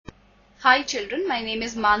Hi children, my name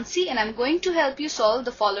is Mansi and I'm going to help you solve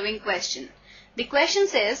the following question. The question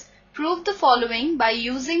says, prove the following by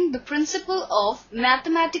using the principle of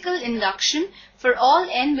mathematical induction for all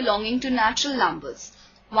n belonging to natural numbers.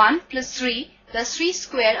 1 plus 3 plus 3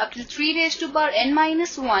 square up to 3 raised to power n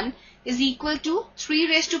minus 1 is equal to 3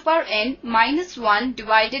 raised to power n minus 1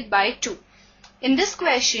 divided by 2. In this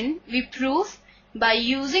question, we prove by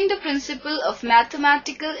using the principle of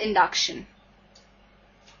mathematical induction.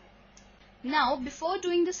 Now, before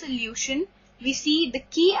doing the solution, we see the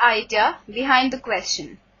key idea behind the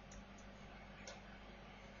question.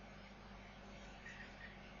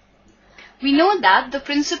 We know that the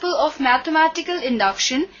principle of mathematical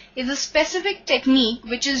induction is a specific technique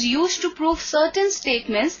which is used to prove certain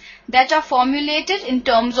statements that are formulated in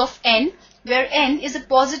terms of n, where n is a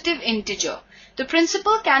positive integer. The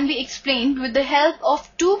principle can be explained with the help of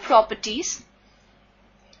two properties.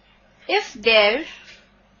 If there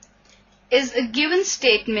is a given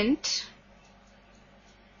statement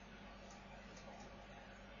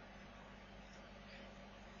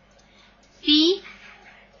P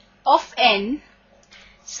of n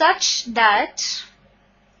such that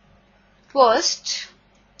first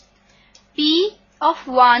P of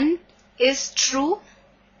 1 is true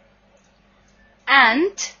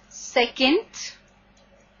and second,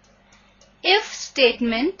 if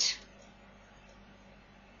statement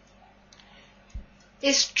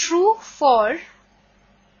is true for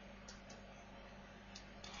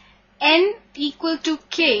n equal to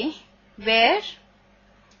k, where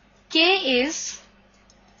k is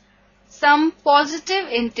some positive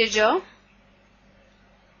integer,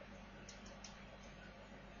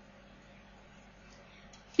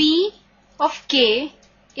 P of k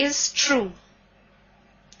is true.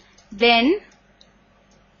 Then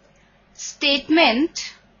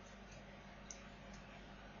statement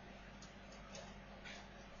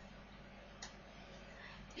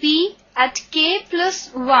P at k plus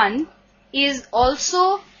 1 is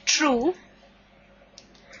also true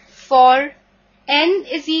for n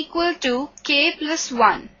is equal to k plus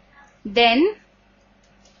 1. Then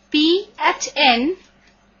P at n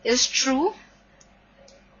is true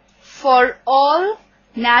for all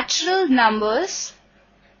natural numbers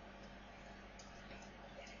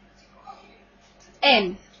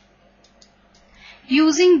n.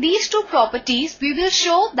 Using these two properties, we will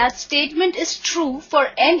show that statement is true for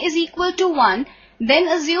n is equal to 1, then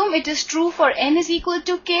assume it is true for n is equal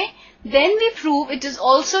to k, then we prove it is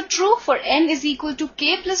also true for n is equal to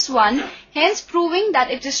k plus 1, hence proving that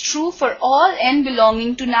it is true for all n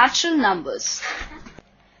belonging to natural numbers.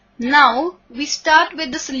 Now, we start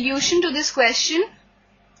with the solution to this question.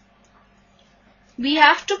 We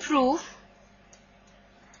have to prove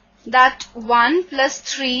that 1 plus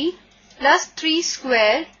 3 plus 3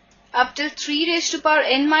 square up till 3 raised to power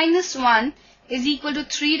n minus 1 is equal to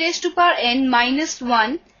 3 raised to power n minus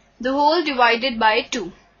 1, the whole divided by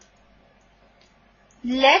 2.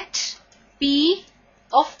 Let P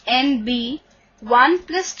of n be 1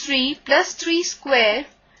 plus 3 plus 3 square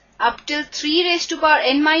up till 3 raised to power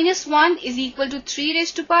n minus 1 is equal to 3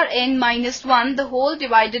 raised to power n minus 1, the whole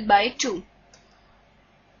divided by 2.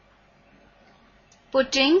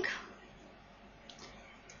 Putting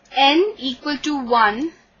n equal to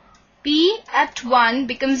 1, P at 1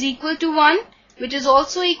 becomes equal to 1, which is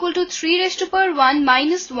also equal to 3 raised to power 1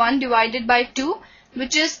 minus 1 divided by 2,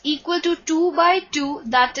 which is equal to 2 by 2,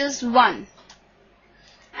 that is 1.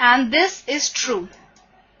 And this is true.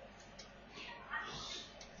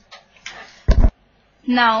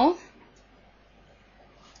 Now,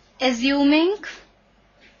 assuming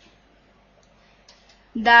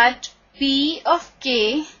that P of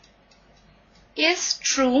k is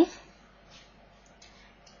true,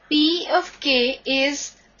 P of k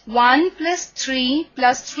is 1 plus 3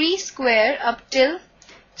 plus 3 square up till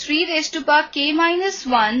 3 raised to power k minus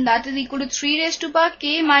 1, that is equal to 3 raised to power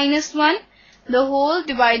k minus 1, the whole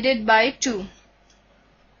divided by 2.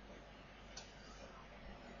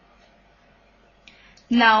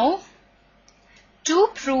 Now, to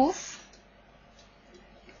prove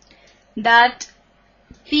that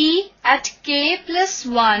P at k plus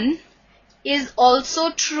 1 is also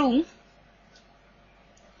true,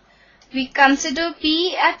 we consider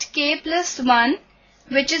P at k plus 1,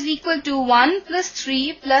 which is equal to 1 plus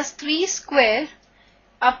 3 plus 3 square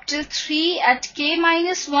up till 3 at k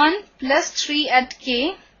minus 1 plus 3 at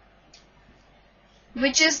k,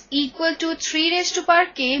 which is equal to 3 raised to power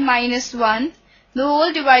k minus 1, the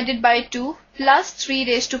whole divided by 2 plus 3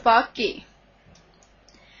 raised to power k,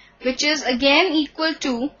 which is again equal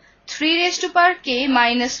to 3 raised to power k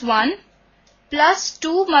minus 1 plus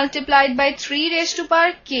 2 multiplied by 3 raised to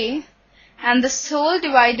power k, and the whole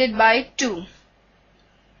divided by 2,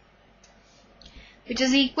 which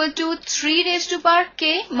is equal to 3 raised to power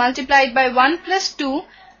k multiplied by 1 plus 2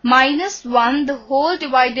 minus 1 the whole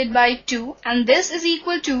divided by 2, and this is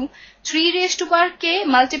equal to 3 raised to power k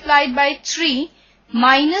multiplied by 3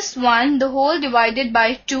 minus 1 the whole divided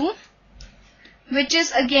by 2, which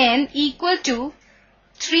is again equal to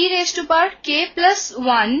 3 raised to power k plus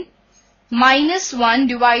 1 minus 1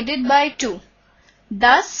 divided by 2.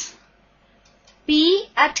 Thus, p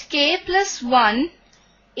at k plus 1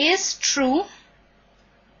 is true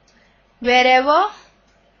wherever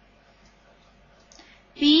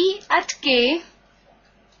p at k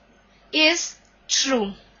is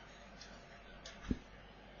true.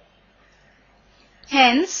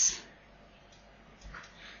 Hence,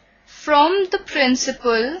 from the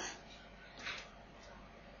principle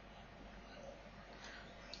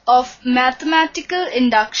of mathematical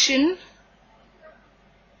induction,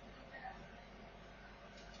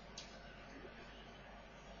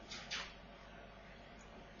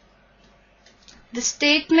 the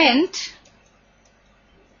statement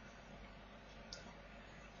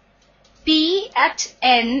p at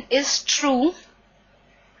n is true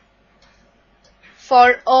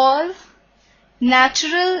for all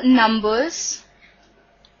natural numbers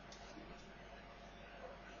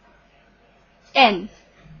n.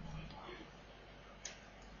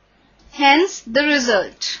 Hence the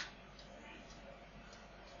result.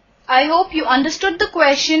 I hope you understood the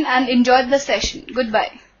question and enjoyed the session.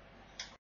 Goodbye.